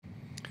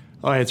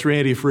Hi, it's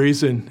Randy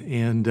Friesen,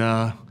 and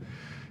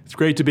it's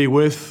great to be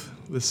with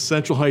the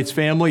Central Heights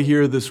family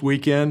here this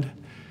weekend.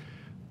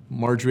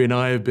 Marjorie and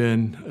I have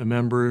been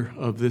members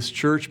of this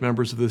church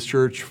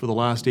for the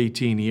last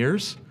 18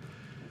 years,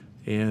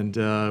 and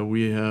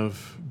we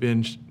have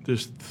been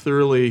just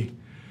thoroughly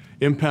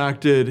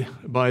impacted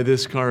by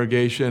this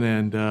congregation,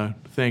 and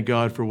thank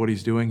God for what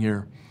He's doing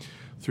here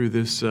through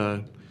this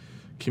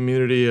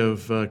community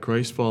of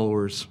Christ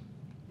followers.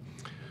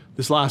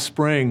 This last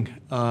spring,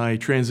 I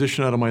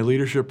transitioned out of my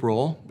leadership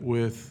role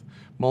with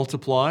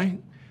Multiply,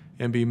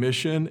 MB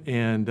Mission,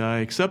 and I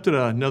accepted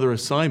another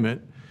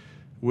assignment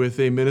with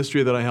a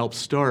ministry that I helped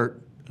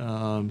start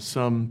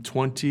some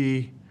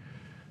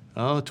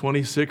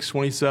 26,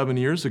 27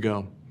 years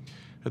ago.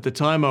 At the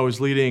time, I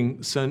was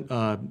leading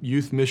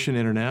Youth Mission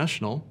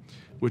International,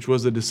 which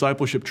was a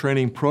discipleship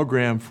training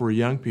program for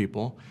young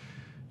people.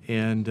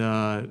 And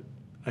I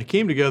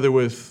came together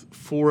with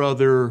 4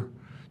 other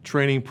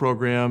training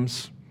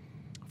programs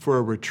for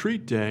a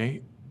retreat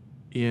day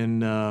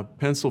in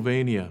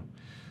Pennsylvania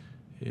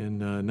in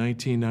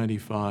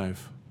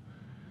 1995.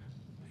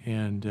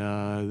 And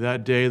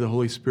that day, the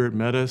Holy Spirit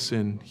met us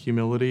in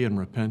humility and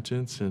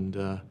repentance. And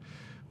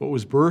what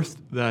was birthed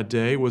that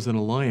day was an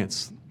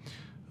alliance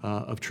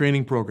of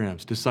training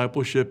programs,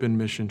 discipleship and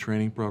mission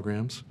training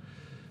programs.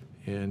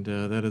 And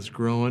that has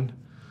grown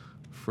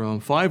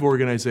from 5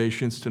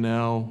 organizations to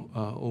now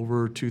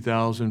over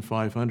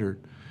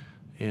 2,500.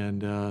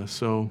 And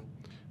so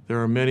there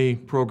are many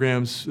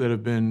programs that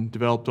have been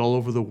developed all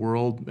over the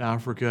world,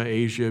 Africa,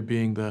 Asia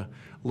being the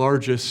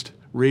largest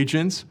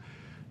regions,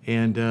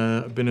 and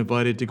I've been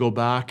invited to go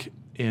back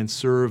and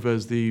serve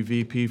as the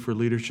VP for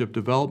Leadership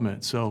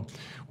Development. So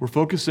we're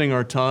focusing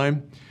our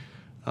time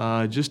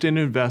just in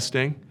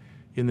investing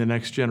in the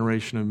next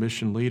generation of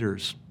mission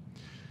leaders.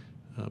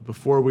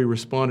 Before we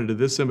responded to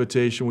this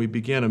invitation, we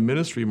began a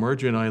ministry,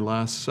 Marjorie and I,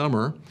 last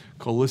summer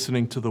called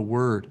Listening to the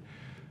Word,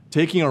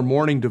 taking our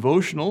morning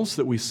devotionals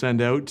that we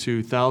send out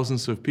to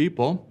thousands of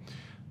people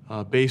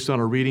based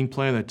on a reading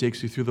plan that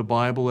takes you through the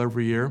Bible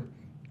every year.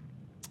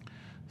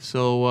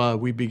 So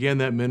we began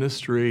that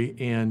ministry,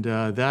 and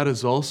that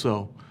has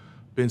also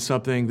been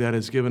something that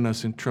has given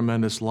us a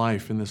tremendous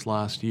life in this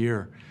last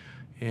year.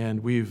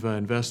 And we've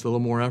invested a little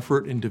more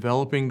effort in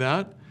developing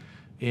that,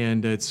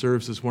 and it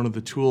serves as one of the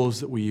tools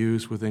that we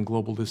use within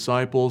Global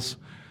Disciples.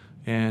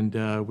 And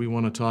we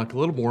want to talk a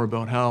little more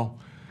about how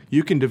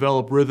you can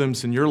develop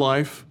rhythms in your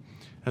life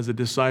as a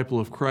disciple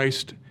of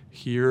Christ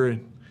here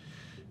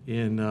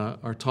in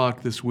our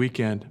talk this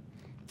weekend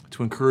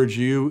to encourage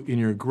you in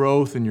your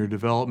growth and your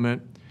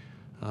development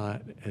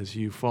as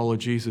you follow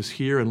Jesus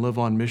here and live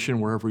on mission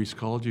wherever He's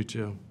called you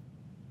to.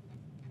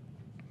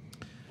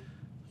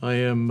 I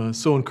am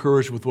so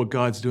encouraged with what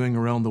God's doing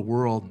around the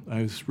world.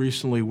 I was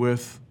recently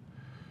with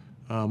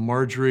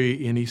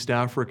Marjorie in East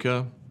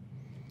Africa,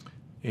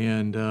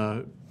 and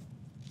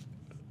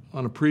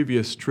on a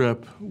previous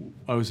trip,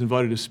 I was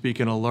invited to speak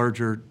in a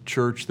larger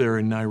church there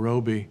in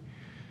Nairobi.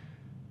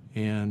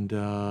 And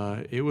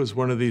it was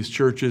one of these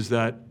churches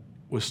that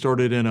was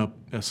started in a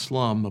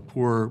slum, a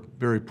poor,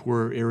 very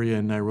poor area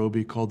in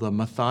Nairobi called the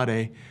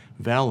Mathare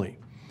Valley.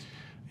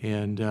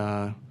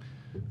 And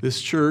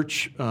this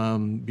church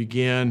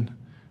began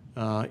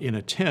in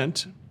a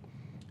tent,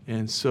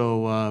 and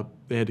so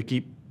they had to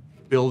keep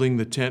building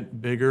the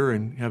tent bigger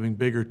and having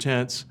bigger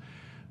tents.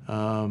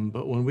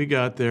 But when we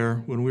got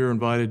there, when we were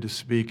invited to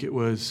speak, it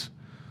was,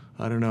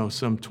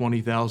 some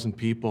 20,000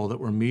 people that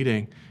were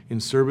meeting in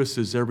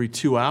services every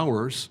 2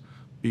 hours,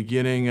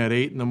 beginning at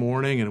 8 in the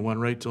morning, and it went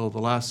right till the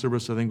last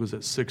service, I think, was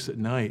at 6 at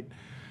night.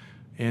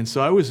 And so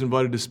I was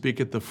invited to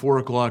speak at the 4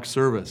 o'clock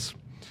service.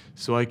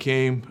 So I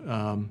came,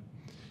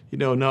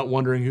 not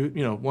wondering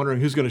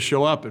who's going to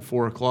show up at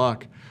 4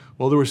 o'clock.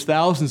 Well, there was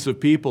thousands of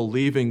people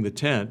leaving the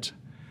tent,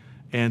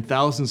 and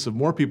thousands of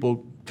more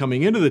people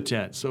coming into the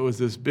tent. So it was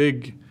this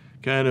big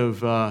kind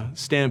of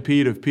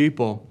stampede of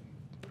people.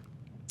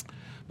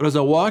 But as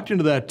I walked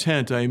into that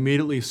tent, I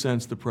immediately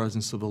sensed the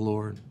presence of the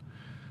Lord.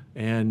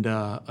 And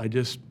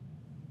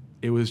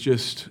it was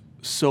just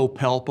so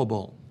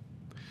palpable.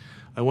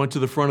 I went to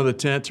the front of the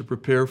tent to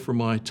prepare for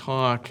my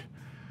talk,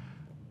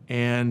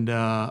 and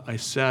I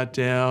sat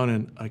down,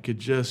 and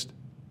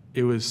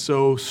it was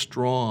so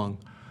strong,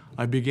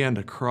 I began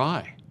to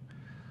cry.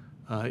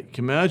 You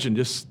can imagine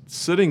just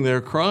sitting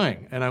there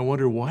crying, and I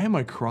wondered, why am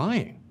I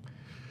crying?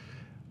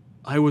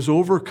 I was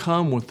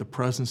overcome with the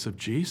presence of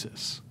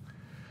Jesus.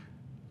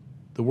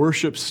 The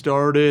worship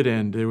started,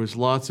 and there was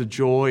lots of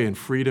joy and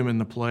freedom in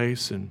the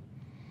place, and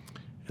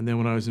then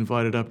when I was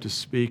invited up to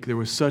speak, there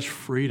was such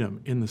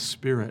freedom in the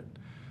Spirit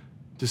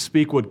to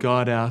speak what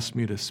God asked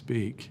me to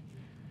speak.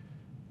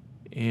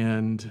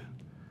 And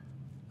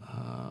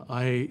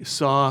I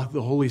saw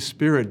the Holy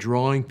Spirit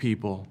drawing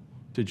people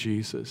to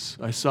Jesus.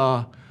 I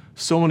saw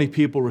so many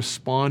people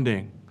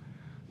responding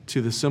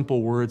to the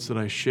simple words that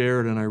I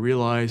shared, and I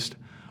realized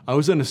I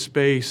was in a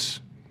space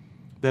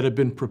that had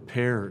been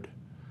prepared,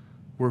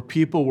 where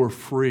people were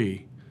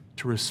free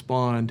to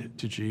respond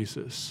to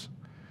Jesus.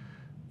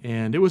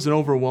 And it was an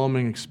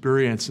overwhelming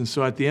experience. And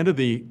so at the end of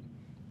the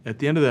at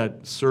the end of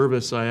that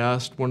service, I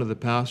asked one of the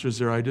pastors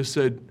there, I just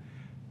said,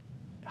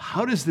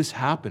 how does this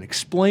happen?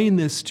 Explain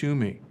this to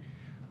me,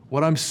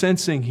 what I'm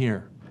sensing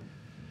here.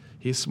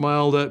 He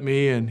smiled at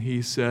me and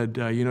he said,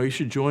 you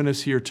should join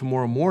us here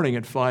tomorrow morning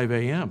at 5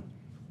 a.m.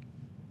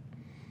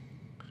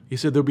 He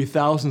said, there'll be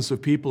thousands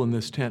of people in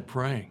this tent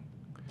praying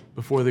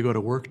before they go to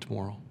work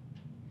tomorrow.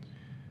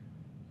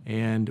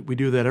 And we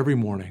do that every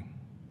morning.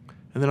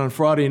 And then on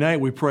Friday night,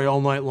 we pray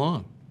all night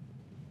long.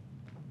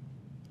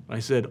 I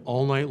said,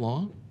 all night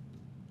long?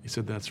 He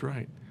said, that's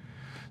right.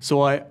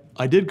 So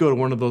I did go to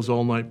one of those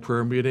all-night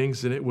prayer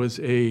meetings, and it was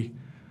an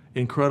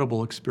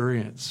incredible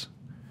experience.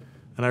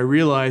 And I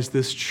realized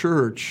this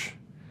church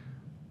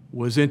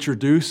was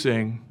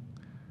introducing,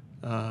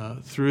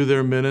 through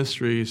their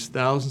ministries,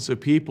 thousands of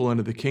people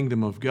into the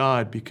kingdom of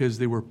God because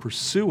they were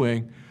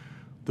pursuing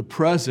the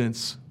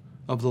presence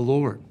of the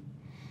Lord.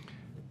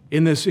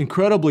 In this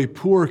incredibly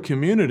poor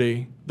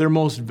community, their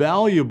most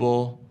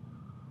valuable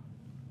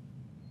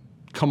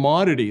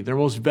commodity, their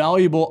most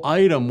valuable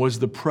item was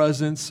the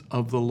presence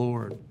of the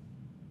Lord.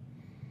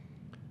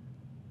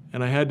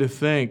 And I had to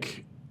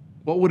think,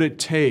 what would it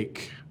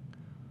take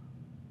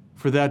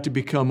for that to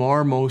become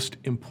our most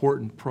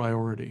important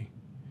priority?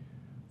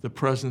 The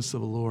presence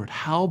of the Lord.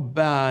 How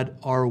bad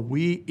are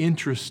we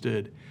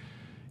interested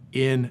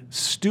in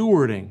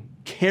stewarding,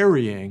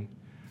 carrying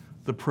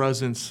the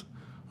presence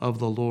of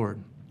the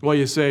Lord? Well,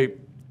 you say,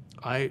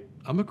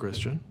 I'm a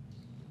Christian.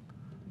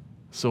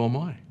 So am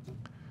I.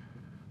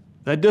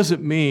 That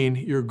doesn't mean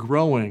you're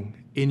growing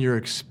in your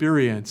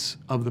experience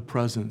of the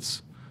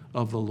presence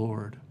of the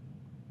Lord.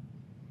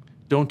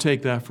 Don't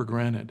take that for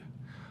granted.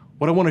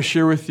 What I want to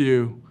share with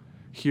you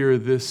here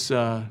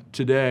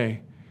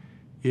today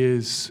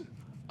is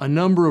a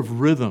number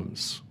of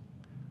rhythms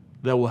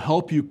that will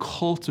help you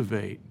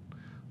cultivate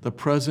the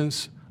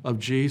presence of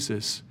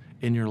Jesus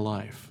in your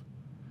life,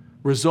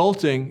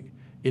 resulting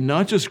in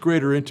not just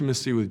greater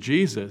intimacy with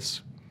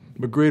Jesus,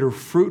 but greater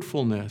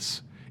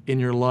fruitfulness in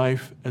your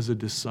life as a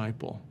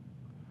disciple.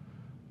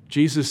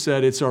 Jesus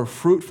said it's our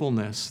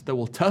fruitfulness that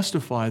will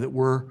testify that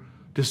we're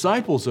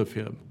disciples of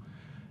Him.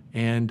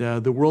 And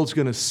the world's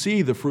going to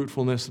see the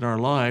fruitfulness in our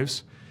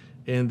lives,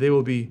 and they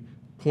will be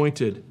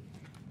pointed,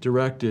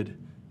 directed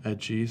at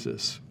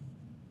Jesus.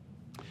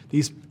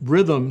 These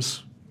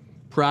rhythms,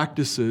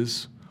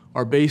 practices,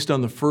 are based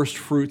on the first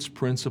fruits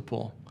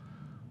principle,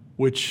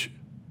 which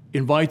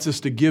invites us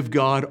to give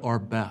God our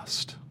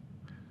best.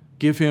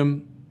 Give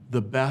Him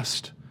the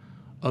best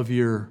of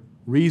your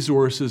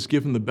resources.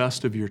 Give Him the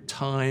best of your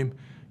time.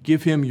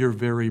 Give Him your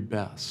very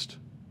best.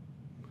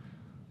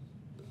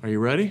 Are you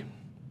ready?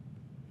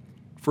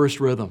 First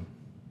rhythm.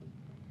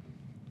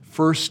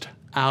 First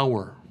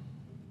hour.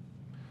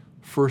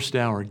 First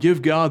hour.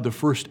 Give God the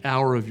first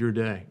hour of your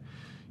day.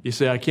 You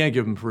say, I can't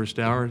give Him first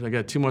hour. I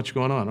got too much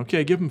going on.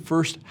 Okay, give Him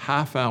first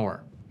half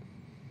hour.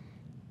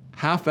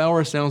 Half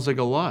hour sounds like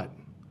a lot.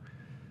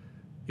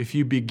 If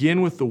you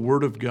begin with the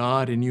Word of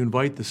God and you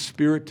invite the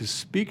Spirit to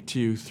speak to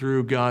you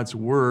through God's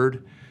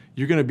Word,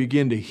 you're going to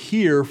begin to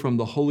hear from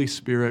the Holy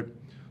Spirit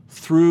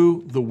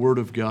through the Word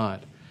of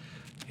God.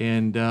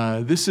 And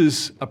this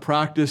is a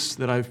practice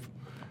that I've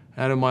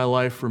had in my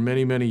life for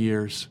many, many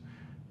years.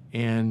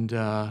 And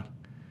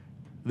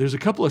there's a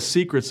couple of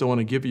secrets I want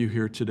to give you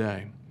here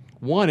today.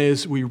 One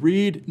is we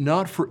read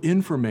not for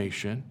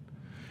information,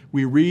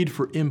 we read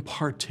for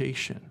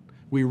impartation.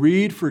 We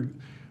read for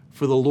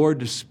the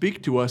Lord to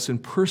speak to us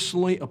and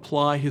personally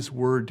apply His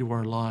Word to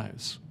our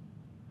lives.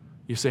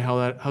 You say,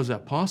 how's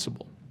that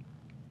possible?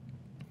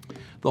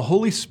 The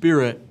Holy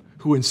Spirit,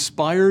 who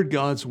inspired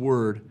God's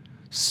Word,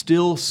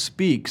 still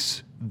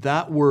speaks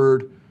that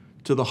Word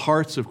to the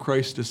hearts of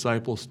Christ's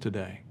disciples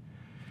today.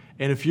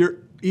 And if your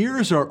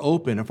ears are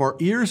open, if our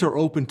ears are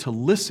open to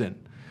listen,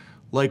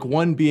 like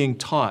one being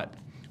taught,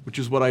 which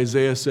is what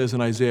Isaiah says in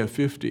Isaiah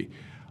 50,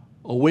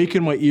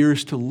 awaken my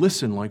ears to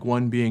listen like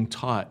one being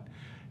taught.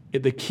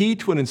 The key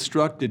to an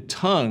instructed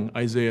tongue,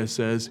 Isaiah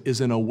says, is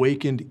an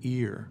awakened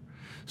ear.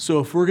 So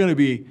if we're going to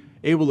be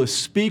able to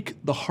speak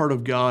the heart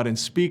of God and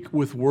speak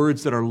with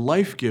words that are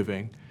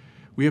life-giving,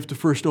 we have to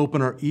first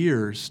open our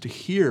ears to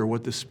hear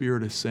what the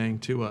Spirit is saying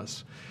to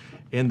us.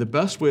 And the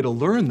best way to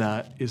learn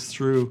that is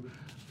through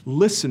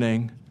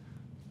listening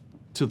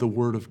to the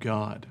Word of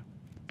God.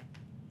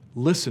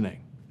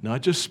 Listening,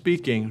 not just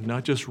speaking,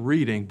 not just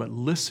reading, but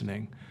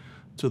listening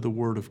to the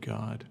Word of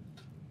God.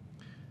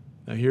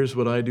 Now here's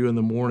what I do in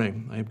the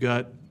morning. I've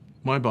got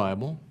my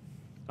Bible,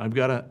 I've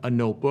got a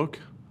notebook,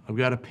 I've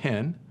got a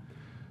pen,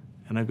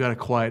 and I've got a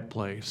quiet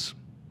place.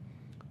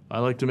 I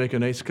like to make a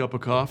nice cup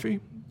of coffee,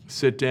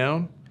 sit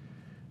down,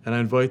 and I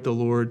invite the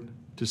Lord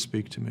to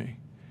speak to me.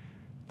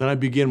 Then I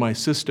begin my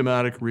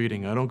systematic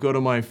reading. I don't go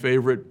to my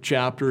favorite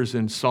chapters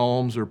in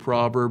Psalms or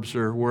Proverbs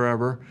or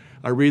wherever.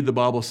 I read the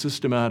Bible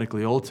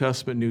systematically, Old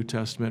Testament, New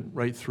Testament,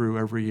 right through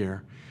every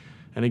year.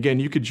 And again,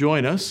 you could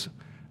join us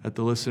at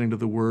the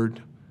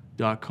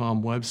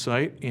listeningtotheword.com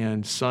website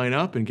and sign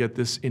up and get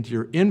this into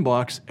your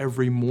inbox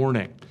every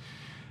morning.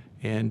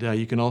 And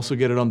you can also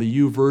get it on the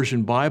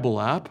YouVersion Bible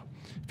app.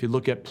 If you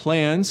look at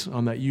plans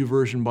on that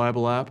YouVersion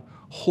Bible app,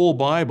 whole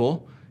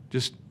Bible,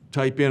 just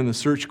type in the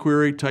search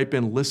query, type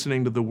in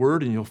listening to the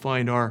Word, and you'll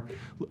find our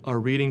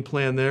reading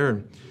plan there,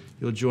 and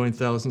you'll join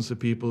thousands of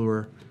people who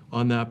are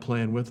on that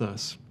plan with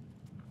us.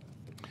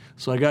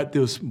 So I got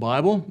this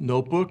Bible,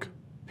 notebook,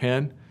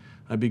 pen.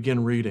 I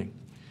begin reading.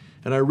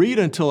 And I read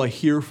until I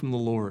hear from the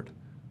Lord.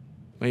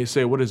 Now you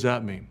say, what does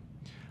that mean?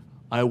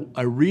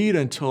 I read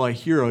until I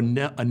hear a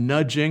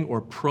nudging or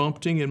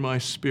prompting in my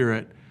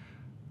spirit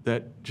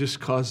that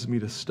just causes me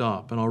to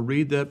stop. And I'll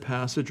read that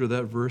passage or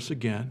that verse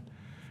again,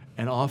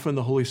 and often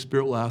the Holy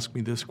Spirit will ask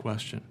me this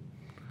question: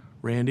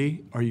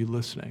 Randy, are you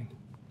listening?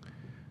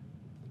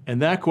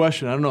 And that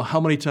question, I don't know how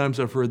many times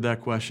I've heard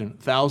that question,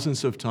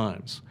 thousands of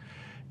times.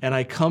 And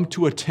I come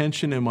to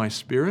attention in my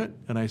spirit,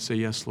 and I say,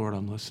 yes, Lord,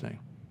 I'm listening.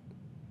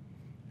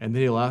 And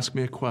then he'll ask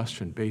me a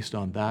question based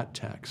on that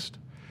text.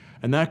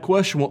 And that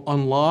question will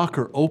unlock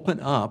or open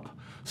up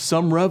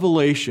some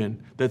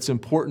revelation that's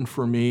important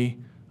for me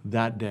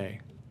that day.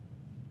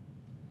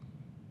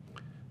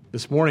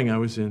 This morning I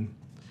was in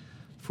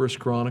 1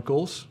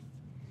 Chronicles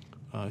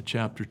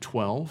chapter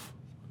 12.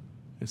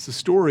 It's the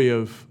story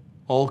of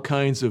all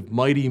kinds of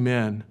mighty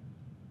men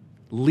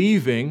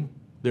leaving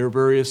their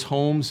various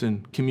homes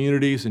and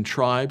communities and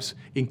tribes,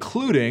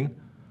 including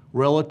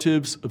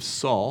relatives of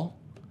Saul.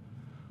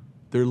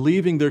 They're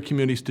leaving their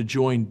communities to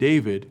join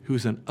David,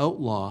 who's an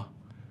outlaw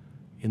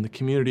in the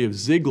community of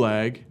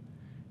Ziklag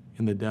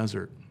in the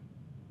desert.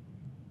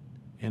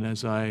 And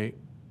as I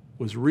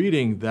was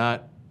reading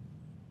that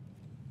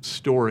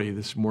story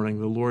this morning,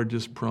 the Lord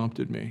just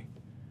prompted me.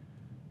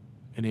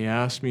 And he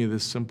asked me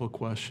this simple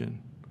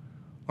question: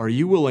 are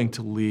you willing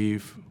to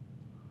leave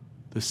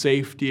the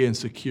safety and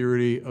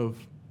security of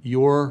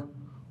your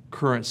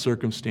current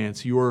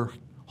circumstance, your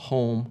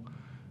home,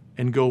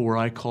 and go where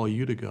I call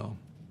you to go?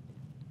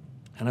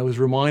 And I was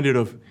reminded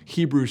of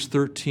Hebrews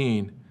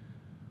 13,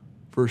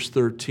 verse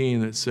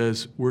 13, that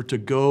says we're to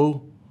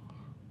go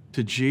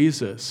to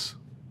Jesus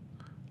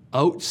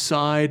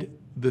outside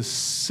the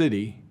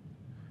city,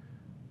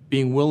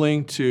 being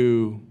willing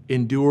to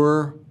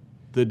endure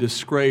the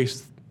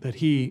disgrace that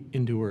he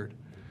endured.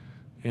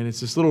 And it's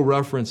this little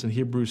reference in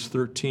Hebrews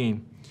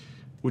 13,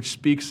 which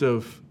speaks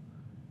of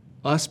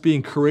us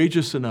being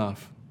courageous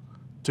enough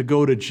to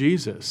go to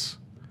Jesus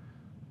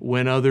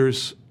when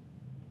others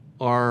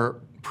are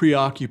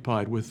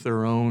preoccupied with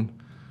their own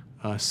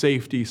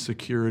safety,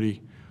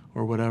 security,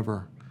 or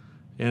whatever.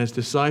 And as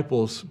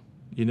disciples,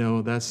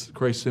 that's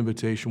Christ's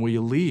invitation. Will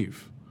you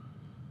leave?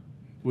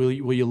 Will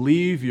you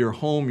leave your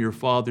home, your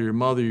father, your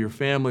mother, your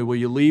family? Will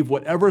you leave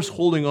whatever's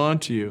holding on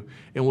to you,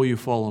 and will you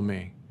follow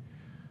me?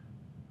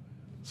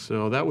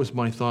 So that was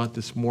my thought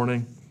this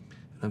morning.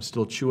 I'm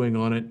still chewing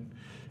on it.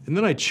 And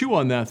then I chew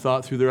on that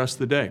thought through the rest of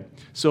the day.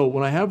 So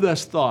when I have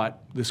this thought,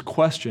 this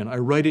question, I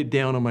write it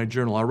down in my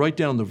journal. I write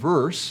down the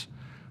verse,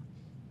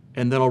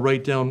 and then I'll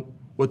write down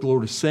what the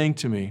Lord is saying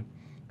to me.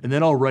 And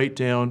then I'll write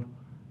down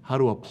how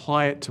to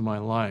apply it to my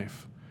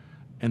life.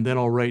 And then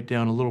I'll write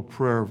down a little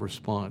prayer of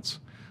response.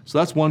 So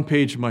that's one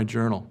page of my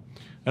journal.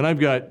 And I've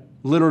got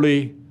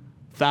literally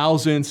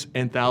thousands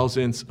and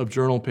thousands of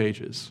journal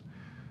pages.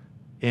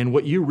 And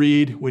what you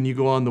read when you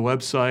go on the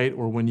website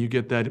or when you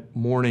get that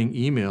morning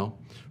email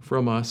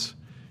from us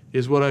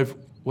is what I've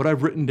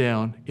written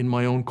down in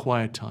my own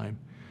quiet time,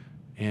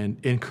 and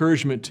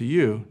encouragement to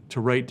you to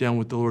write down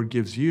what the Lord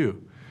gives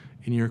you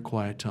in your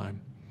quiet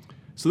time.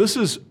 So this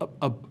is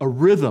a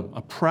rhythm,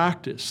 a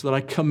practice that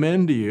I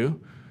commend to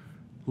you,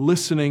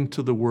 listening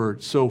to the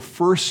Word. So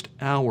first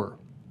hour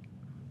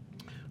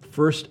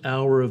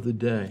of the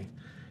day.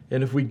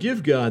 And if we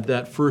give God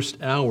that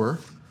first hour,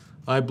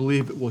 I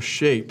believe it will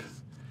shape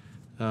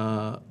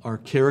our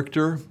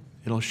character.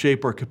 It'll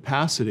shape our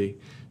capacity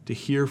to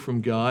hear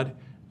from God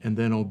and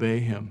then obey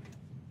Him.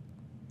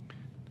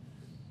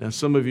 Now,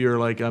 some of you are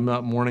like, I'm not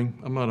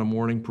a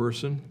morning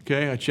person.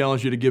 Okay, I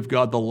challenge you to give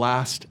God the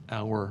last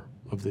hour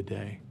of the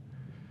day.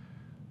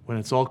 When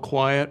it's all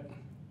quiet,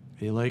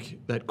 you like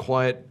that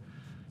quiet,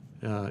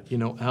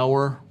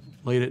 hour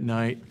late at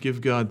night, give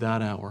God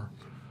that hour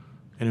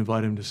and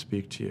invite Him to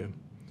speak to you.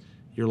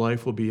 Your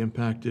life will be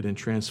impacted and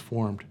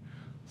transformed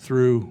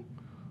through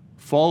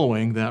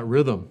following that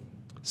rhythm.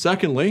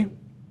 Secondly,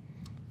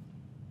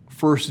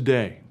 first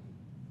day.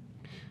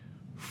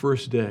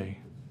 First day.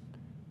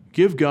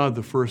 Give God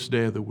the first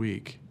day of the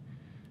week.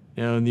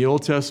 Now, in the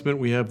Old Testament,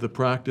 we have the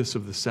practice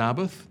of the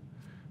Sabbath,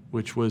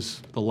 which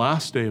was the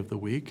last day of the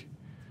week.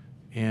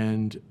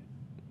 And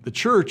the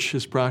church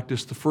has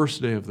practiced the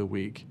first day of the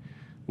week,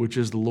 which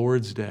is the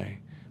Lord's Day.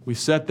 We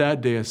set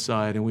that day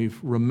aside, and we've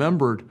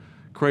remembered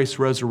Christ's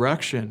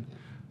resurrection,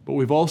 but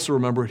we've also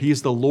remembered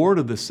He's the Lord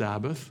of the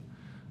Sabbath,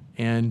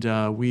 and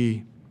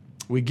we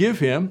give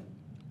Him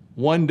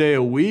one day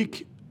a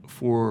week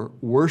for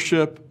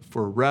worship,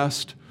 for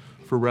rest,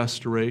 for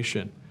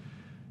restoration.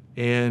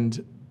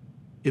 And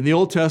in the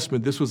Old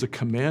Testament, this was a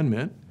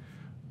commandment.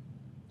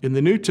 In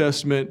the New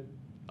Testament,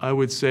 I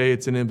would say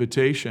it's an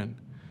invitation.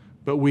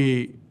 But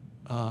we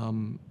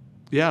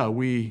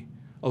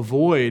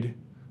avoid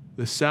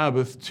the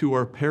Sabbath to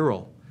our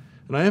peril.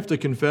 And I have to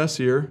confess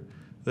here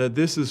that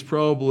this is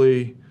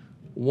probably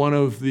one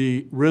of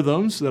the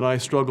rhythms that I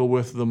struggle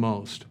with the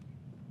most,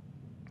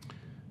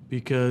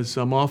 because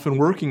I'm often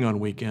working on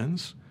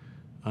weekends.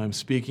 I'm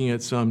speaking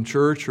at some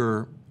church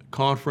or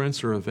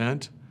conference or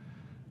event,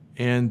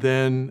 and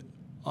then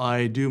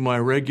I do my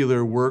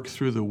regular work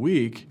through the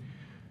week,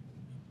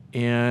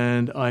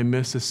 and I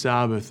miss a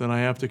Sabbath. And I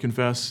have to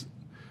confess,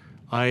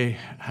 I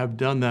have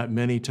done that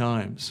many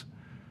times.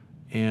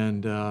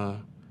 And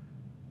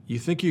you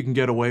think you can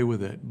get away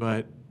with it,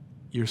 but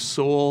your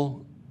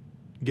soul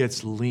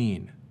gets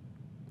lean.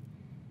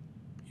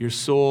 Your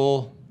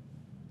soul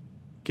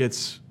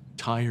gets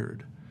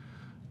tired.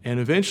 And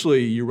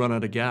eventually you run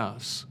out of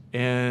gas.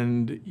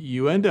 And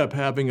you end up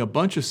having a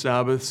bunch of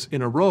Sabbaths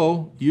in a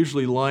row,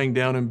 usually lying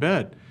down in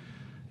bed.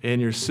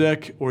 And you're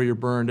sick or you're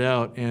burned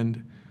out.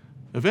 And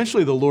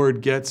eventually the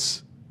Lord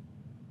gets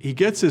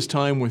his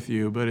time with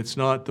you, but it's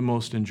not the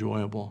most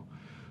enjoyable.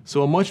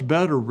 So a much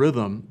better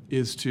rhythm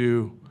is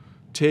to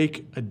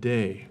take a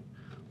day,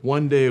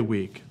 one day a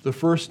week, the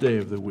first day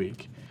of the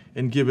week,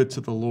 and give it to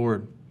the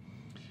Lord.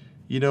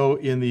 You know,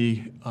 in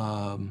the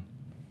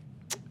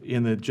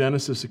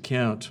Genesis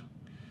account,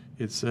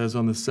 it says,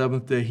 on the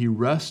seventh day he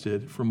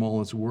rested from all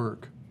his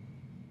work.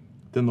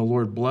 Then the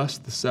Lord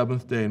blessed the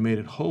seventh day and made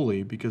it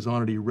holy, because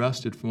on it he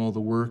rested from all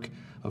the work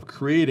of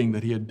creating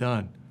that he had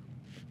done.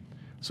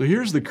 So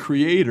here's the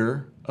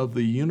creator of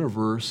the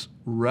universe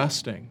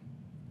resting.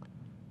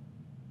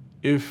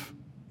 If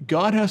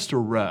God has to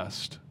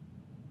rest,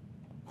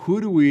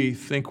 who do we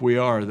think we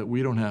are that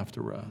we don't have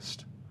to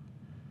rest?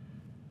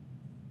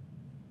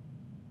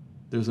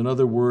 There's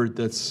another word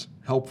that's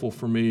helpful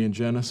for me in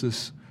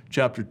Genesis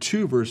chapter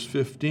 2, verse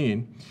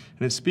 15,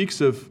 and it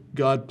speaks of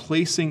God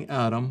placing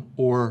Adam,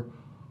 or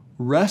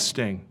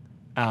resting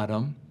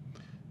Adam,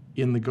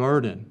 in the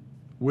garden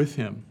with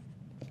him.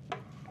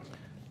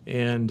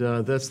 And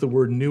that's the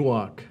word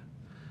nuach.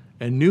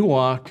 And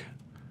nuach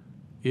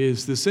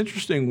is this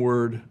interesting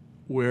word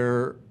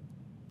where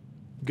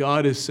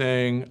God is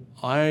saying,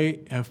 I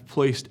have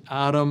placed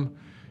Adam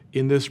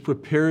in this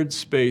prepared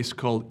space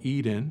called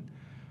Eden,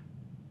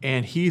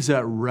 and he's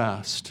at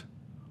rest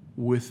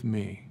with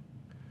me.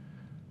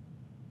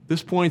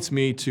 This points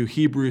me to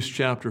Hebrews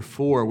chapter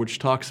 4, which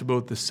talks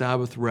about the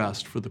Sabbath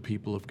rest for the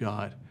people of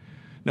God.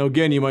 Now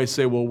again, you might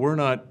say, well, we're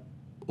not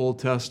Old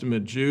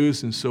Testament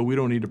Jews, and so we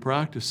don't need to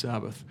practice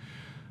Sabbath.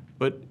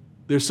 But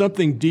there's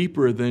something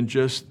deeper than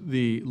just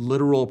the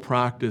literal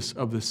practice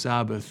of the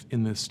Sabbath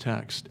in this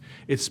text.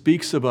 It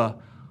speaks of a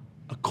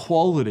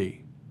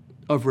quality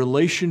of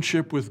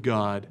relationship with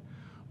God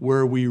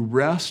where we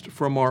rest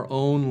from our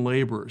own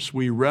labors.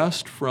 We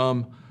rest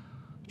from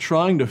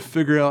trying to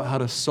figure out how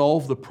to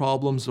solve the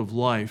problems of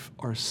life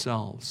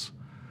ourselves.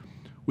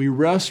 We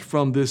rest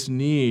from this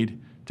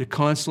need to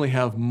constantly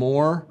have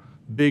more,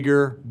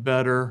 bigger,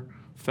 better,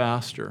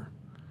 faster.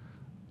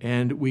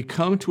 And we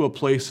come to a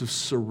place of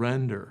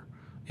surrender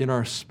in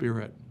our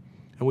spirit.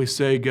 And we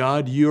say,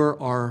 God,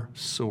 you're our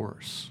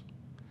source.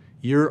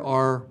 You're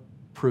our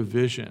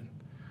provision.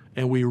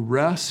 And we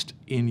rest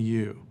in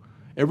you.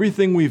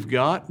 Everything we've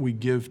got, we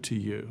give to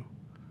you.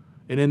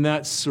 And in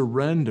that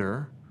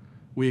surrender,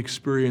 we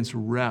experience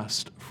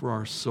rest for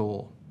our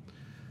soul.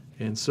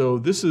 And so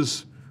this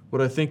is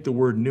what I think the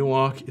word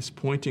nuach is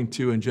pointing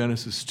to in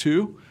Genesis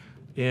 2,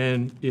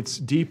 and its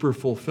deeper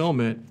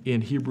fulfillment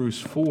in Hebrews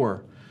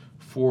 4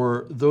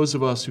 for those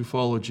of us who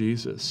follow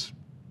Jesus.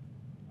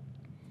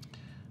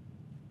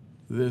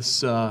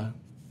 This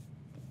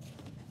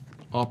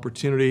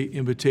opportunity,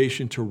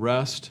 invitation to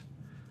rest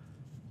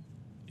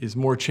is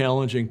more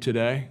challenging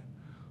today,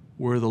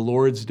 where the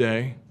Lord's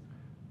Day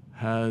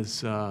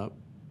has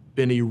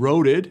been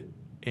eroded,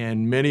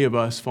 and many of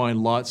us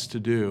find lots to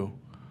do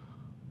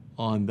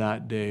on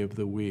that day of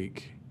the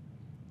week.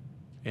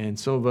 And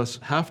some of us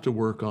have to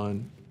work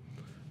on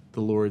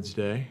the Lord's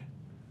Day,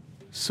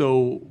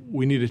 so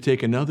we need to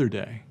take another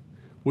day,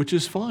 which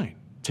is fine.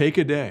 Take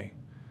a day.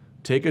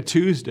 Take a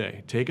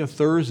Tuesday. Take a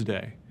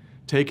Thursday.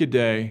 Take a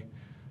day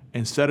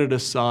and set it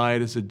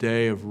aside as a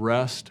day of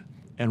rest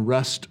and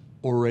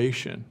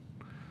restoration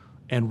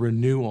and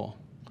renewal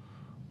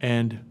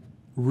and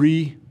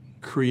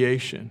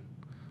recreation.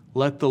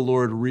 Let the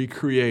Lord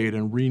recreate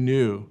and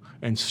renew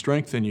and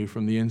strengthen you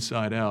from the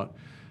inside out.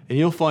 And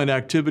you'll find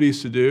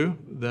activities to do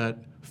that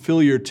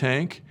fill your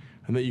tank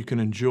and that you can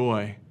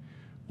enjoy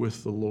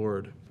with the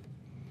Lord.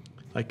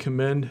 I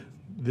commend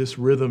this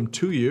rhythm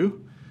to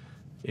you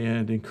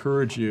and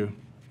encourage you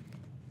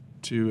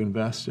to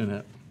invest in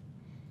it.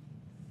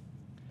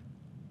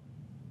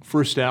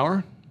 First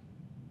hour,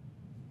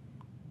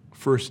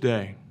 first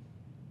day,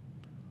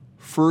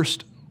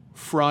 first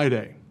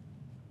Friday.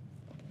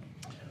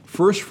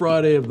 First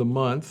Friday of the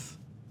month,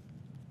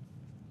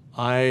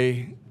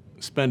 I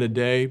spend a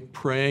day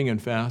praying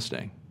and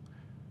fasting.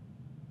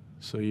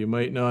 So you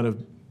might not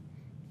have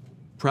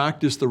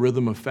practiced the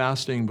rhythm of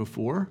fasting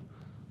before,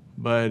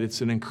 but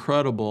it's an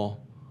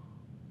incredible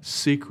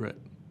secret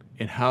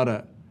in how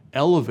to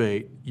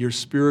elevate your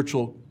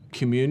spiritual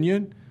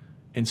communion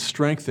and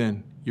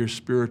strengthen your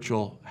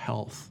spiritual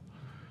health.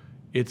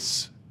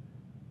 It's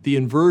the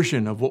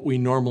inversion of what we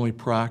normally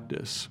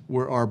practice,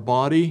 where our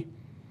body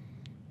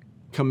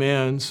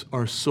commands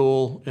our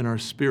soul and our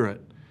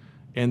spirit,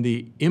 and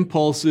the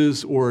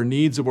impulses or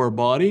needs of our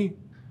body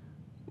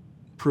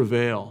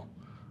prevail.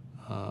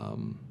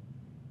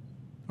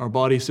 Our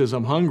body says,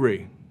 I'm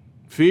hungry,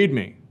 feed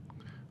me,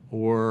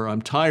 or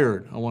I'm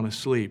tired, I want to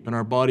sleep, and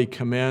our body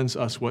commands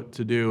us what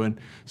to do. And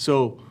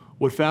so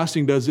what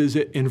fasting does is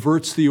it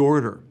inverts the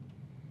order,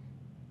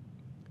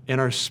 and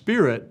our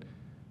spirit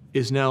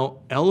is now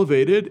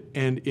elevated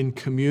and in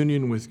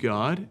communion with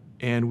God,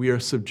 and we are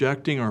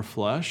subjecting our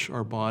flesh,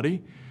 our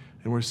body,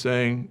 and we're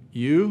saying,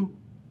 you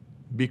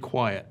be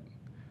quiet.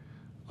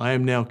 I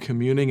am now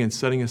communing and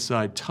setting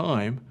aside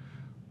time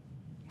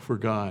for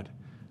God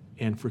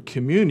and for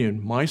communion,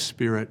 my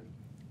spirit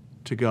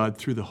to God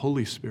through the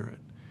Holy Spirit.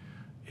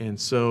 And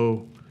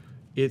so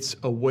it's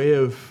a way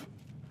of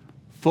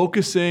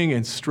focusing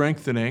and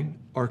strengthening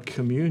our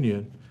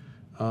communion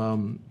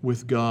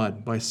with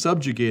God by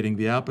subjugating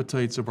the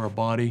appetites of our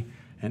body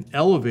and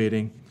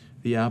elevating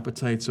the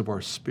appetites of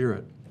our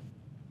spirit.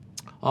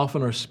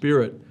 Often our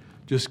spirit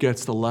just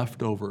gets the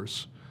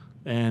leftovers,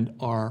 and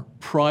our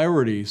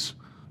priorities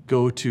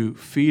go to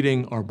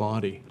feeding our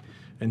body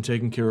and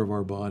taking care of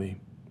our body.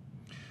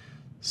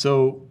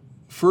 So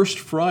First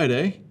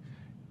Friday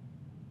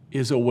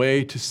is a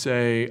way to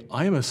say,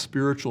 I am a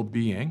spiritual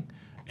being,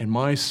 and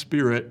my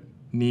spirit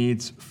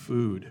needs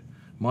food.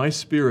 My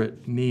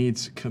spirit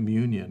needs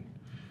communion.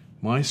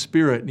 My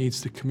spirit needs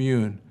to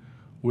commune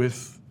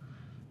with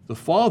the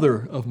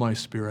Father of my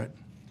spirit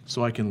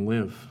so I can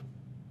live.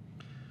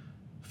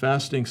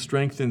 Fasting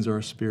strengthens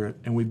our spirit,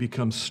 and we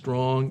become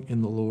strong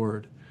in the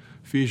Lord.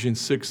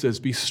 Ephesians 6 says,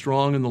 be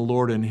strong in the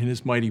Lord and in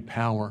his mighty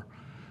power.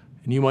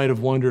 And you might have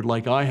wondered,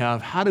 like I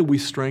have, how do we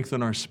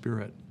strengthen our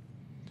spirit?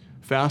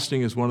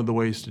 Fasting is one of the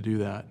ways to do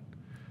that.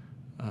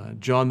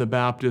 John the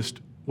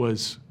Baptist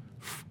was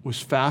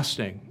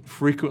fasting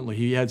frequently.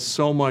 He had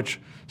so much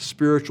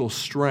spiritual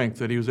strength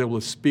that he was able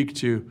to speak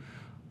to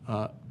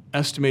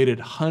estimated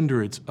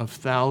hundreds of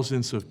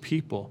thousands of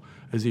people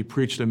as he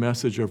preached a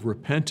message of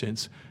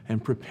repentance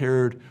and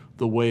prepared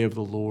the way of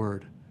the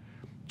Lord.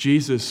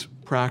 Jesus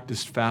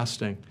practiced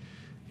fasting,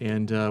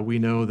 and we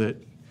know that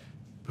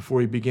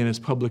before he began his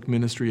public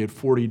ministry, he had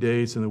 40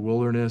 days in the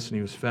wilderness, and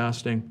he was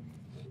fasting.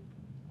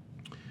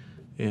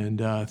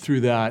 And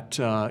through that,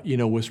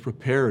 was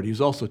prepared. He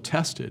was also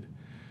tested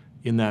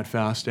in that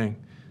fasting,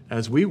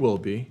 as we will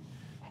be,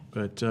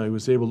 but he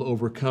was able to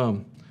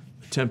overcome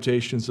the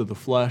temptations of the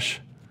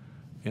flesh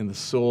and the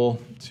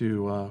soul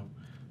to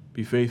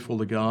be faithful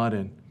to God.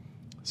 And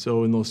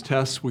so in those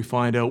tests, we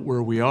find out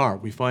where we are.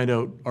 We find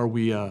out, are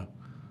we a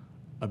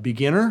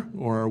beginner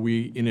or are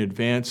we in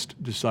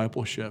advanced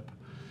discipleship?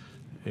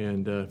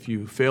 And if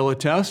you fail a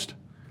test,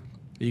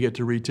 you get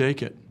to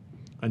retake it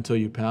until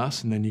you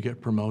pass, and then you get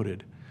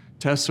promoted.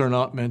 Tests are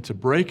not meant to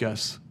break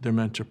us, they're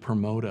meant to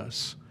promote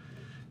us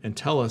and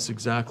tell us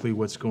exactly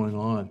what's going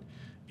on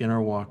in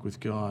our walk with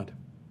God.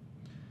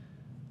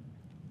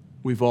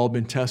 We've all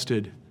been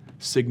tested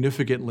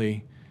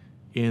significantly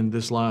in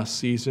this last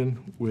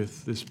season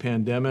with this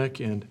pandemic,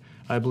 and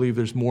I believe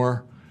there's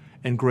more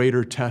and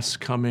greater tests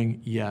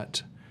coming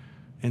yet.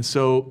 And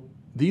so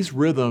these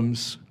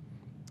rhythms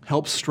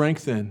help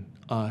strengthen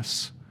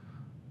us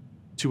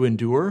to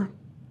endure,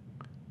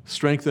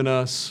 strengthen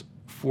us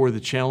for the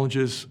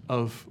challenges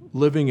of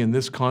living in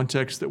this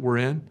context that we're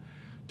in,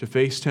 to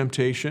face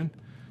temptation,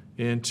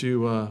 and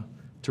to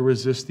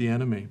resist the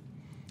enemy.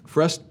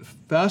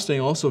 Fasting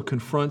also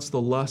confronts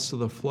the lusts of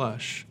the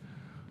flesh,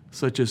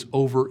 such as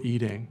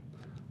overeating,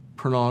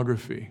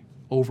 pornography,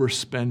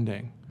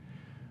 overspending.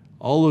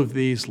 All of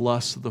these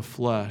lusts of the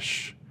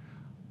flesh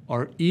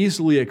are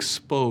easily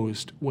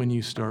exposed when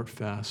you start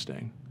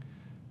fasting.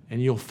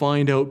 And you'll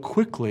find out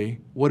quickly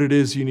what it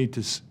is you need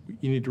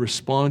to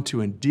respond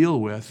to and deal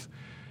with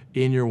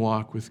in your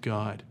walk with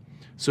God.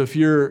 So if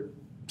you're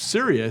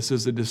serious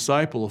as a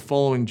disciple of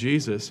following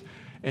Jesus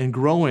and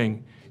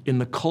growing in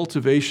the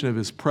cultivation of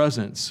his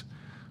presence,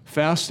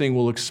 fasting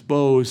will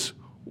expose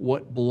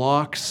what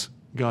blocks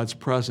God's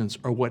presence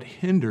or what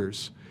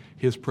hinders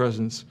his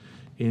presence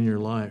in your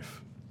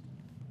life.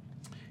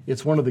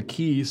 It's one of the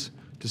keys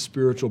to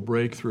spiritual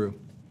breakthrough.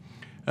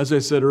 As I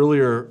said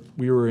earlier,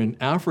 we were in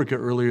Africa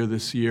earlier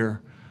this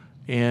year,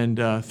 and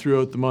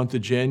throughout the month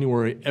of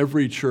January,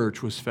 every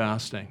church was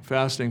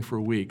fasting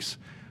for weeks.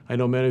 I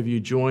know many of you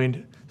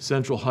joined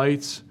Central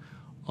Heights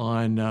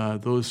on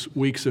those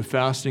weeks of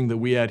fasting that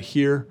we had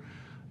here,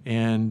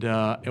 and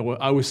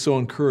I was so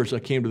encouraged. I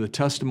came to the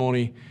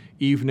testimony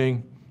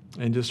evening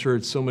and just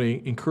heard so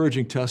many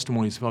encouraging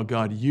testimonies of how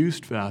God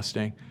used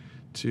fasting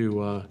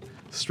to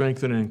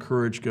strengthen and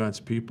encourage God's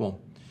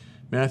people.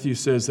 Matthew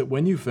says that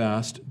when you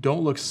fast,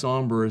 don't look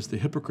somber as the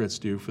hypocrites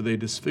do, for they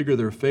disfigure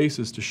their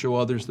faces to show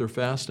others they're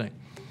fasting.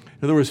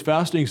 In other words,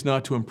 fasting is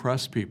not to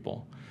impress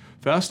people.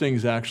 Fasting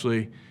is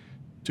actually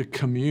to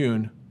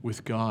commune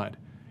with God.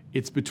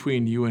 It's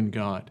between you and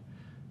God.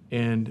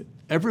 And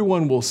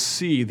everyone will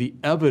see the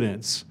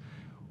evidence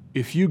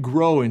if you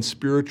grow in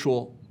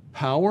spiritual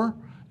power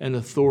and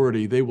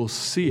authority. They will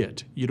see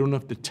it. You don't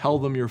have to tell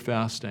them you're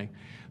fasting.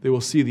 They will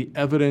see the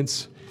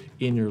evidence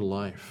in your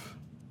life.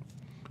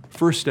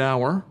 First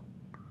hour,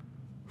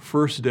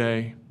 first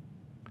day,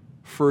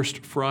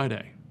 first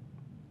Friday.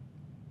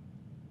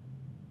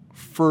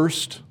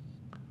 First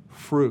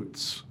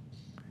fruits.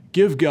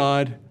 Give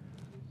God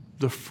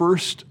the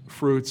first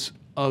fruits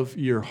of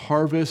your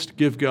harvest.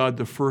 Give God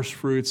the first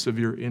fruits of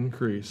your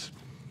increase.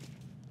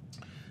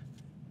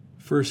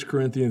 1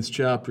 Corinthians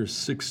chapter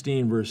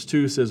 16, verse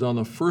 2 says, on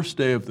the first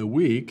day of the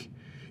week,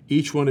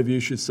 each one of you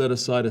should set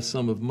aside a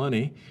sum of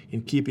money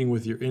in keeping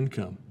with your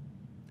income,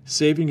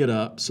 saving it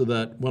up so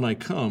that when I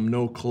come,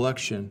 no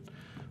collection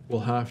will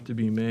have to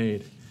be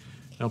made.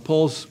 Now,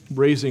 Paul's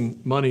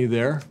raising money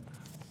there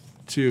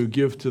to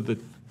give to the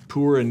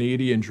poor and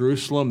needy in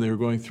Jerusalem. They were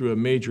going through a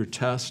major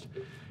test,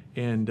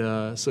 and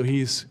so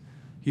he's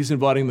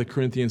inviting the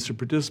Corinthians to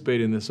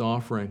participate in this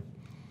offering.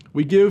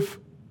 We give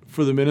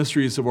for the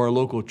ministries of our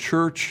local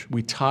church.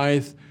 We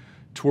tithe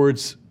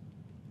towards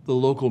the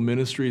local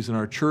ministries in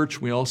our church.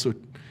 We also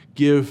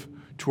give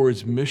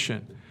towards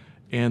mission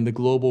and the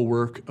global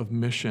work of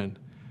mission.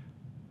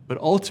 But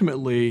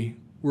ultimately,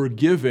 we're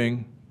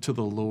giving to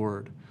the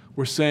Lord.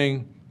 We're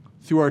saying,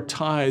 through our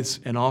tithes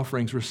and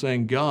offerings, we're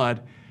saying,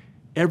 God,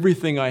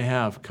 everything I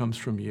have comes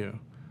from you.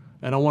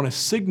 And I want to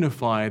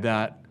signify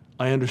that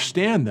I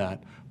understand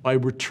that by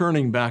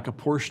returning back a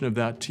portion of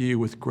that to you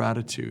with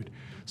gratitude.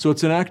 So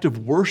it's an act of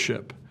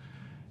worship.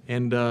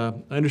 And I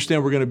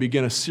understand we're going to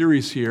begin a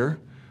series here.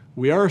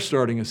 We are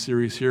starting a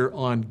series here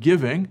on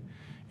giving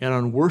and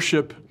on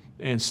worship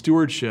and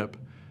stewardship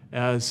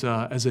as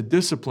a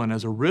discipline,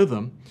 as a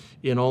rhythm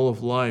in all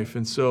of life.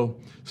 And so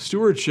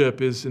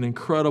stewardship is an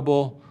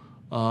incredible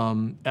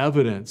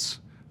evidence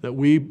that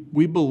we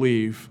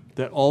believe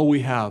that all we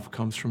have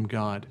comes from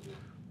God.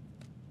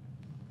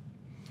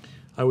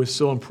 I was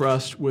so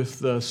impressed with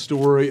the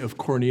story of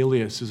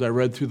Cornelius as I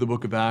read through the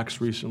book of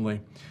Acts recently.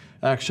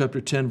 Acts chapter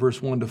 10,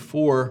 verse 1 to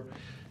 4.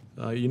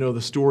 You know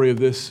the story of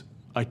this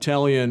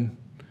Italian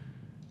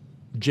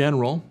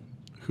general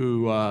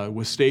who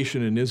was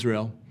stationed in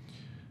Israel.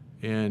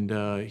 And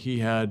he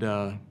had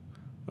a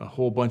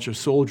whole bunch of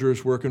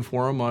soldiers working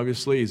for him.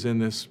 Obviously, he's in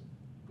this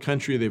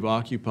country they've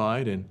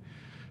occupied, and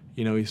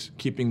he's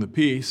keeping the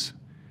peace.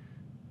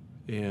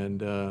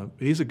 And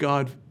he's a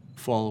God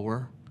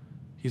follower.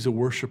 He's a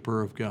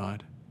worshiper of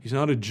God. He's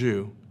not a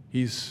Jew.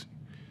 He's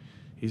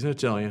an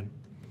Italian.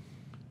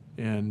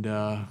 And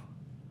an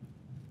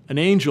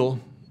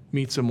angel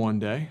meets him one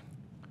day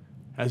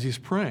as he's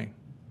praying.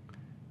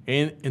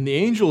 And the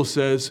angel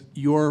says,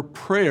 your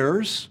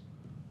prayers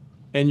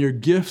and your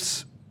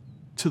gifts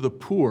to the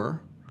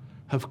poor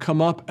have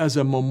come up as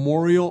a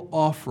memorial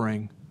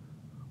offering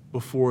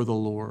before the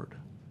Lord.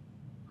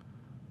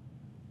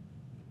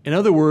 In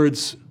other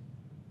words,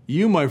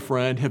 you, my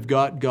friend, have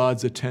got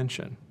God's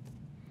attention.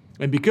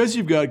 And because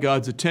you've got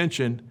God's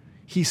attention,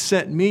 He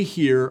sent me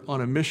here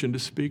on a mission to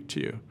speak to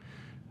you.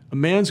 A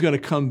man's going to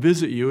come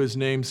visit you. His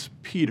name's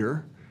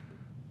Peter,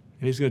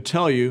 and he's going to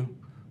tell you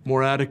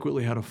more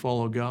adequately how to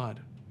follow God.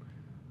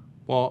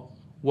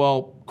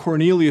 While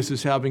Cornelius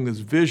is having this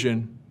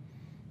vision,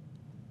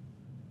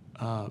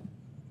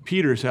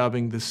 Peter's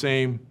having the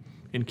same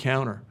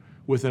encounter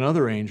with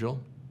another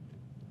angel.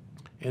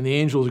 And the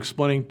angel is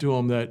explaining to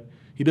him that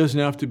he doesn't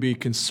have to be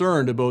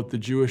concerned about the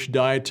Jewish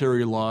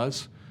dietary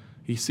laws.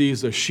 He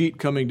sees a sheet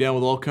coming down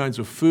with all kinds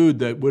of food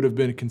that would have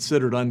been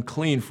considered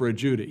unclean for a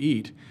Jew to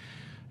eat.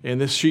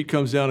 And this sheet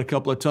comes down a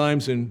couple of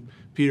times, and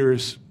Peter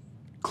is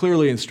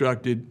clearly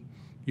instructed,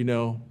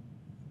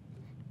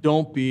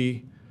 don't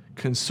be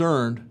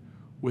concerned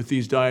with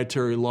these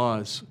dietary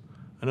laws.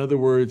 In other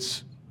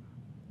words,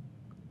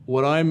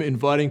 what I'm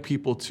inviting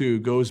people to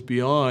goes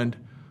beyond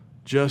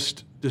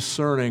just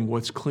discerning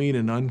what's clean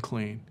and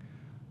unclean.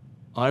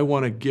 I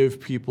want to give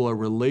people a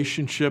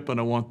relationship, and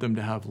I want them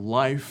to have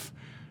life,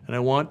 and I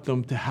want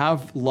them to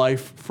have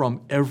life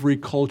from every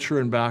culture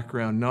and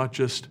background, not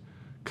just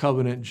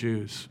covenant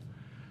Jews.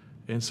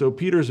 And so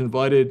Peter's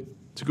invited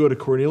to go to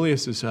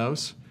Cornelius'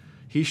 house.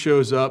 He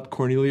shows up.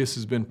 Cornelius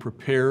has been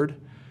prepared,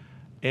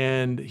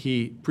 and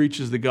he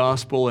preaches the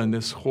gospel, and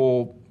this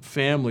whole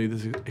family,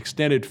 this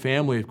extended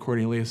family of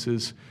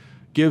Cornelius's,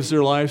 gives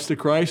their lives to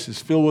Christ,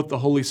 is filled with the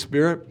Holy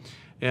Spirit,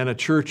 and a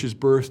church is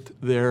birthed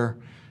there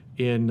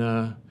in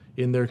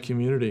their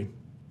community.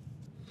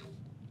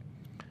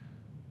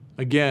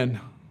 Again,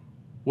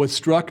 what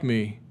struck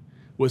me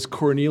was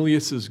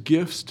Cornelius's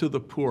gifts to the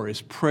poor,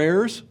 his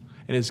prayers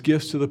and his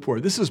gifts to the poor.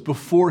 This is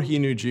before he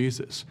knew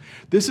Jesus.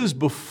 This is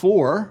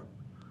before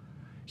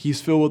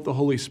he's filled with the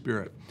Holy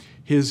Spirit.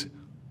 His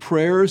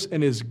prayers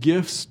and his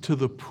gifts to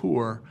the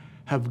poor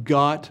have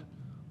got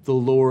the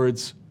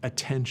Lord's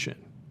attention.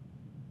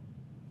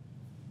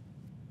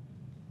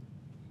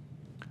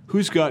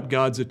 Who's got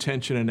God's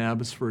attention in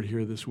Abbotsford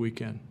here this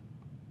weekend?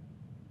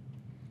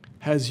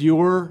 Has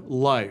your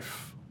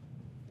life,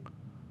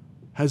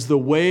 has the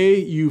way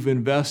you've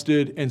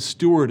invested and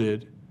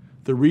stewarded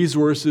the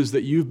resources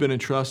that you've been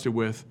entrusted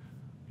with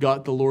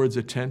got the Lord's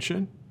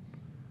attention?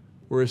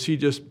 Or is he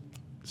just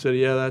said,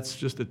 yeah, that's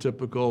just a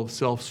typical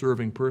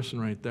self-serving person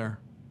right there.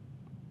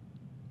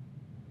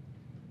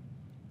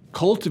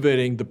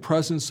 Cultivating the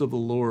presence of the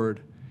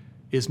Lord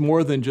is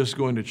more than just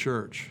going to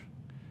church.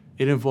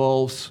 It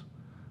involves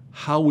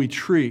how we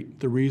treat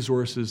the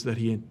resources that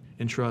He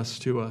entrusts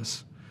to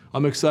us.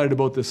 I'm excited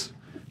about this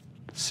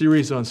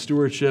series on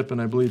stewardship,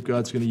 and I believe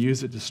God's going to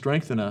use it to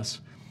strengthen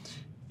us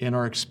in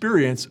our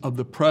experience of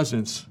the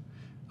presence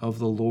of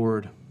the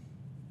Lord.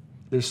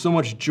 There's so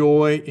much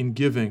joy in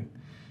giving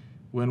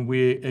when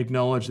we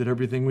acknowledge that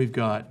everything we've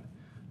got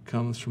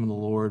comes from the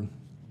Lord.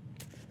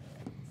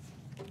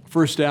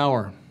 First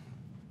hour,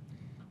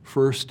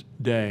 first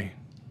day,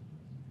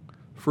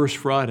 first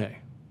Friday,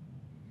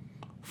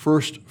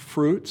 first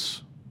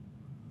fruits,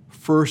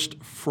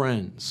 first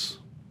friends.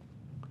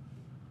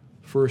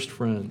 First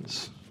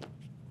friends.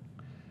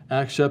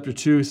 Acts chapter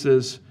 2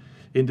 says,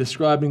 in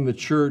describing the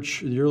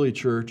church, the early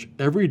church,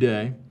 every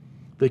day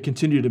they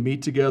continued to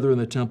meet together in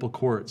the temple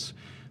courts.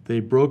 They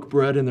broke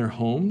bread in their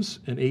homes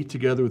and ate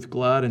together with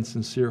glad and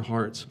sincere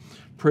hearts,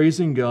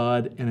 praising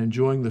God and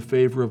enjoying the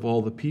favor of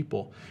all the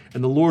people.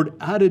 And the Lord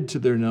added to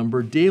their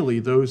number daily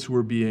those who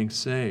were being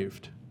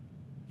saved.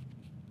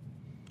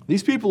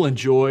 These people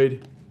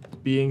enjoyed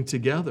being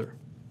together.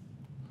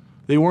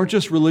 They weren't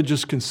just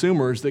religious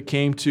consumers that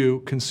came to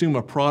consume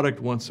a product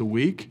once a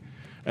week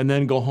and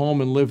then go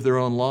home and live their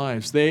own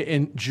lives. They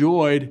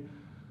enjoyed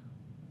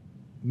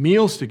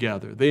meals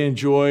together. They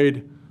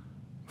enjoyed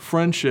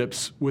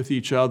friendships with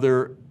each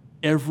other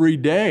every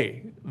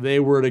day they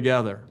were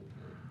together.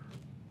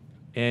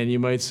 And you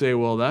might say,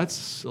 well,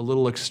 that's a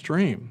little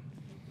extreme.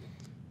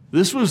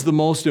 This was the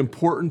most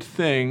important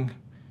thing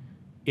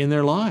in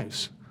their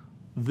lives.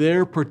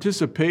 Their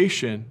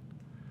participation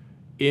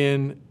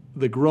in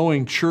the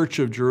growing church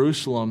of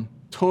Jerusalem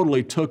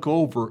totally took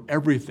over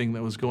everything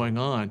that was going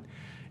on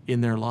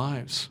in their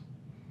lives.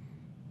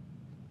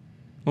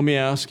 Let me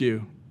ask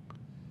you,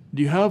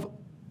 do you have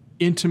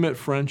intimate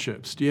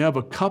friendships? Do you have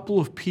a couple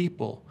of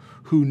people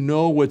who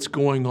know what's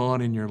going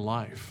on in your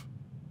life?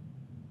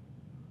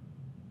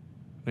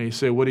 And you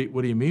say, what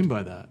do you mean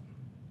by that?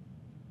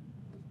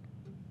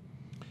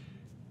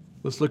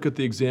 Let's look at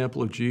the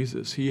example of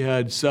Jesus. He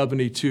had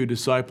 72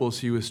 disciples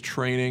he was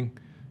training.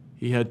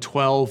 He had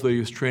 12 that he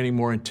was training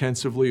more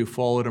intensively who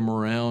followed him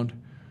around.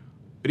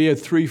 But he had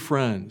 3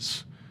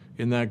 friends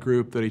in that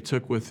group that he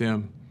took with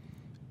him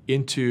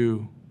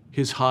into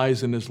his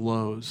highs and his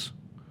lows.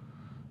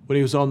 When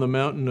he was on the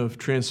mountain of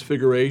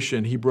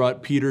transfiguration, he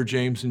brought Peter,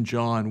 James, and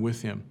John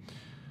with him.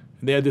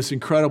 And they had this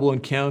incredible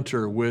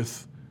encounter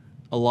with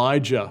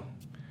Elijah,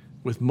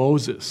 with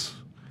Moses.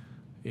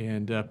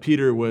 And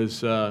Peter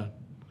was a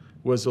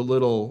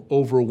little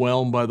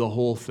overwhelmed by the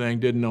whole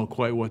thing, didn't know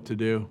quite what to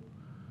do.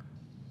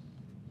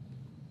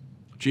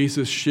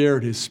 Jesus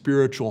shared his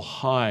spiritual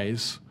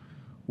highs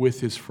with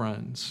his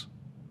friends.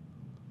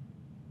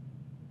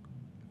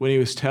 When he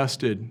was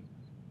tested,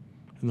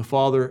 and the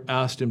Father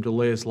asked him to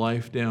lay his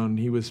life down,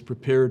 he was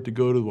prepared to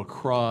go to a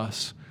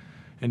cross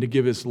and to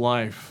give his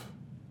life.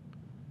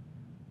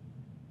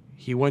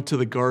 He went to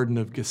the Garden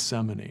of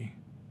Gethsemane.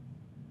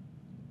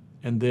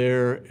 And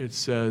there it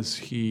says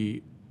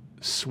he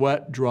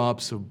sweat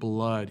drops of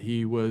blood.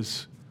 He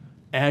was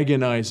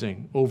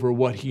agonizing over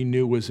what he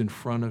knew was in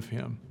front of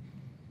him.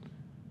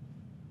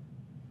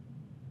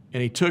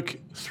 And he took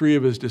 3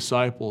 of his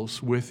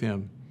disciples with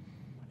him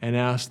and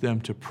asked them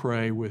to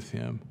pray with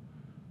him,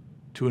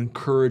 to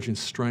encourage and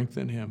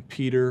strengthen him,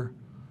 Peter,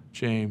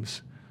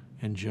 James,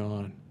 and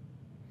John.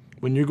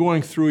 When you're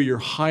going through your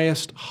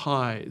highest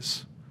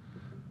highs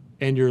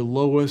and your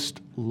lowest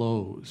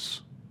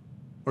lows,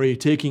 are you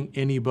taking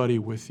anybody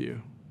with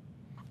you?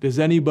 Does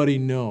anybody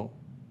know?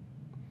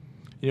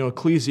 You know,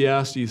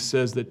 Ecclesiastes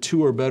says that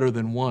 2 are better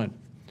than 1.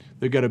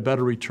 They've got a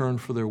better return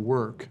for their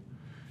work.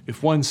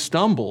 If one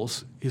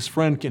stumbles, his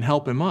friend can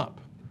help him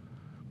up.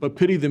 But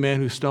pity the man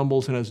who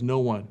stumbles and has no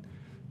one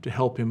to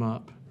help him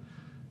up.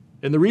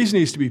 And the reason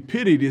he's to be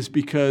pitied is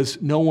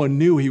because no one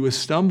knew he was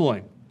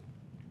stumbling.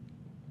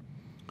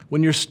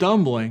 When you're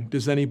stumbling,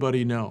 does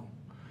anybody know?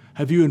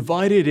 Have you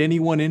invited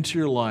anyone into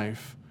your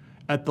life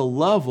at the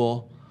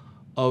level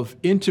of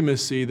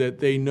intimacy that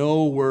they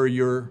know where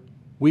your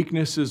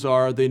weaknesses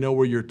are, they know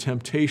where your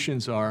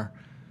temptations are,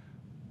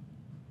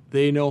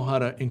 they know how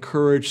to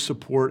encourage,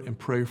 support, and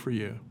pray for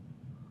you?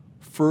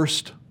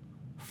 First,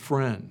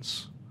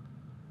 friends.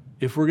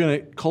 If we're going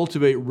to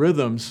cultivate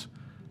rhythms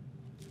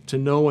to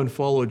know and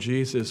follow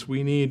Jesus,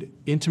 we need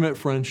intimate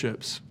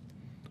friendships.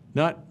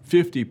 Not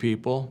 50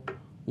 people,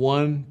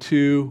 1,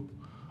 2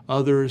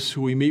 others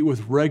who we meet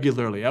with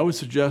regularly. I would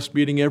suggest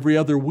meeting every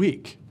other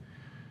week.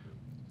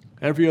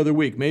 Every other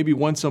week, maybe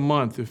once a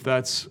month if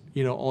that's,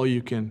 all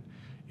you can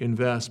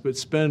invest. But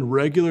spend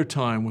regular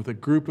time with a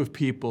group of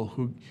people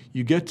who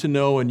you get to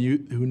know and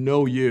who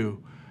know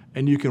you,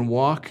 and you can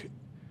walk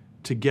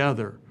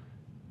together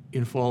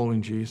in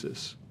following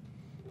Jesus.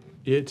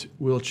 It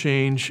will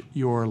change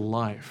your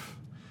life.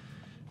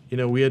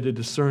 We had to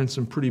discern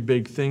some pretty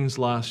big things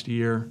last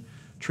year,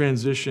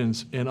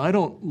 transitions, and I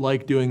don't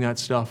like doing that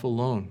stuff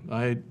alone.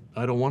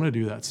 I don't want to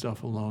do that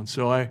stuff alone.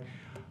 So I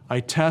I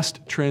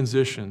test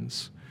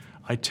transitions.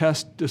 I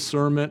test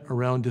discernment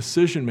around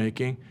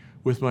decision-making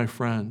with my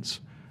friends.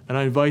 And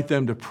I invite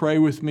them to pray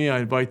with me. I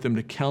invite them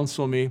to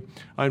counsel me.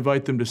 I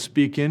invite them to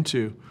speak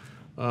into,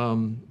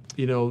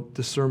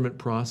 discernment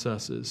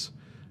processes.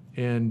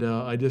 And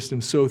I just am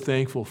so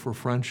thankful for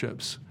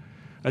friendships.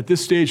 At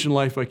this stage in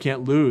life, I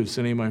can't lose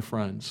any of my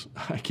friends.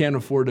 I can't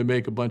afford to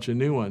make a bunch of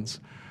new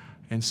ones.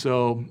 And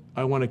so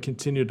I want to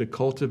continue to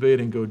cultivate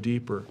and go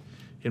deeper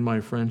in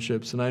my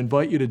friendships. And I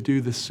invite you to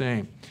do the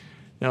same.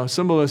 Now,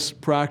 some of us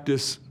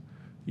practice,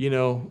 we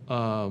have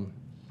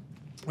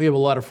a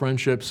lot of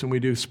friendships, and we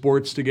do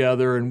sports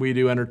together, and we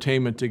do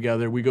entertainment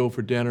together. We go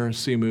for dinner and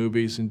see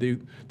movies and do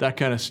that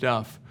kind of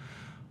stuff.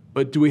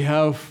 But do we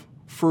have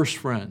first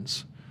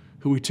friends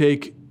who we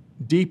take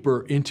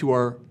deeper into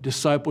our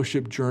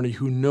discipleship journey,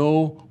 who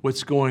know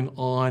what's going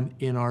on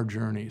in our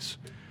journeys?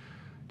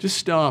 Just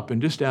stop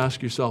and just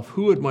ask yourself,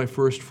 who would my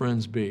first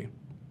friends be?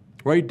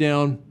 Write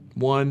down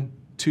 1,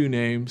 2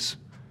 names.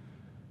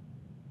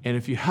 And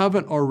if you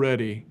haven't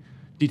already,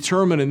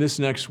 determine in this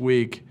next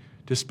week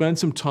to spend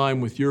some time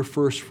with your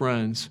first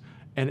friends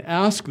and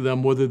ask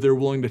them whether they're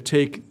willing to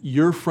take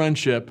your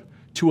friendship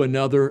to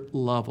another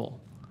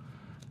level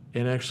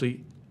and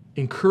actually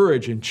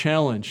encourage and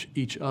challenge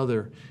each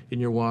other in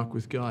your walk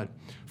with God.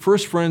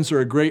 First friends are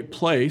a great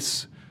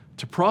place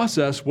to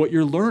process what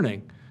you're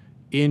learning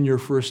in your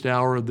first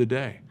hour of the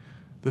day.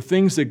 The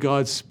things that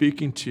God's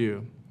speaking to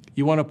you,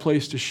 you want a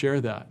place to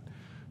share that.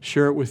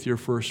 Share it with your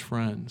first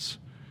friends.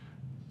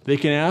 They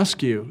can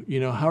ask you,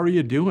 how are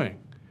you doing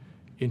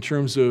in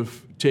terms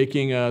of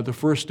taking the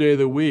first day of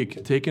the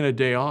week, taking a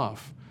day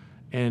off,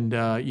 and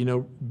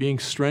being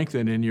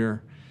strengthened in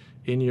your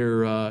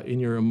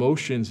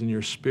emotions, in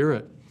your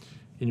spirit,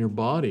 in your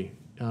body.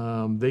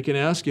 They can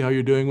ask you how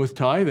you're doing with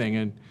tithing,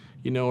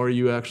 and are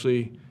you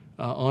actually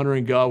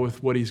honoring God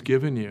with what He's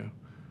given you?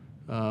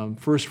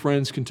 First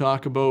friends can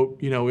talk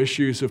about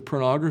issues of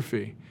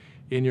pornography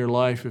in your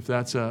life if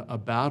that's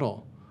a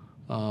battle.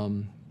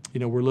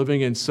 We're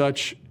living in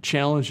such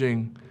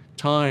challenging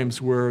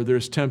times where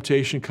there's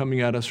temptation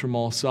coming at us from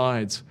all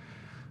sides.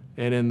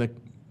 And in the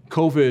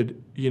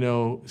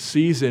COVID,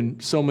 season,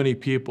 so many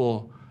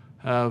people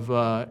have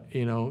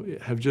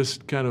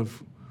just kind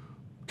of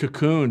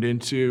cocooned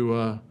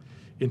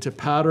into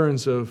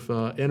patterns of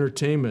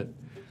entertainment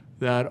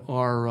that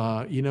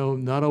are,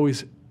 not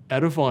always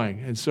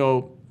edifying. And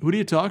so who do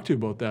you talk to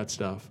about that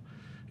stuff?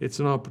 It's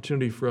an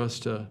opportunity for us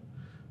to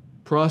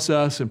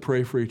process and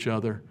pray for each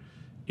other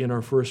in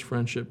our first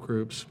friendship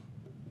groups.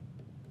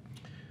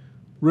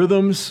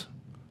 Rhythms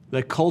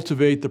that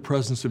cultivate the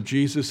presence of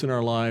Jesus in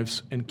our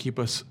lives and keep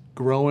us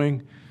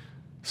growing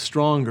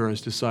stronger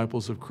as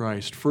disciples of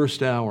Christ.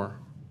 First hour,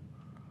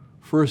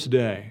 first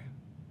day,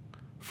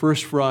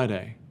 first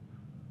Friday,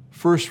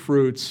 first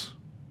fruits,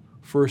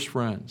 first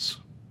friends.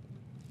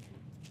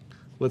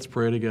 Let's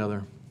pray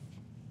together.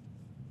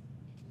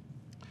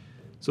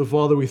 So,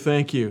 Father, we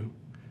thank you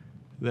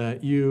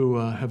that you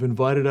have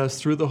invited us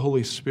through the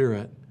Holy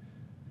Spirit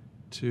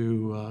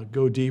to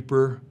go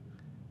deeper,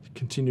 to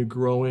continue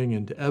growing,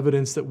 and to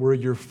evidence that we're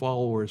your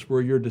followers,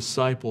 we're your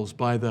disciples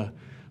by the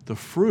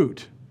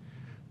fruit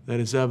that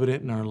is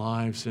evident in our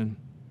lives. And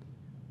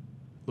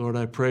Lord,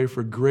 I pray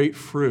for great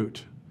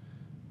fruit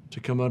to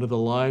come out of the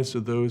lives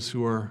of those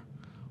who are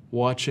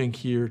watching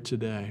here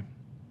today.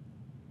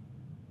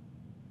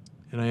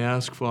 And I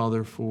ask,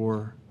 Father,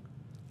 for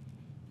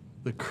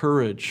the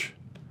courage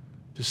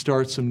to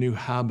start some new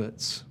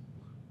habits,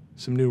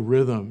 some new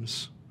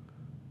rhythms,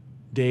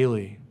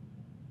 daily,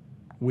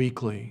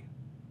 weekly,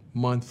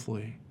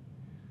 monthly,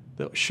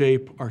 that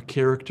shape our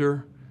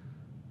character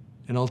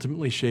and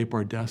ultimately shape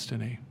our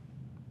destiny.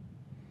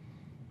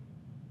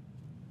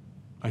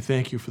 I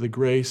thank you for the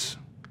grace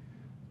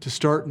to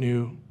start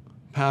new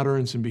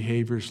patterns and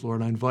behaviors,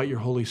 Lord. I invite your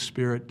Holy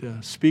Spirit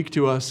to speak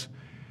to us,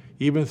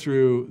 even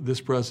through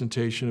this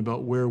presentation,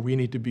 about where we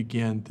need to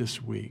begin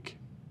this week.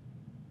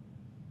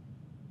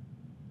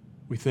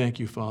 We thank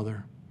you,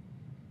 Father,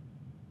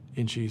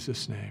 in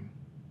Jesus' name.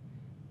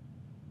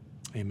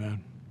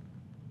 Amen.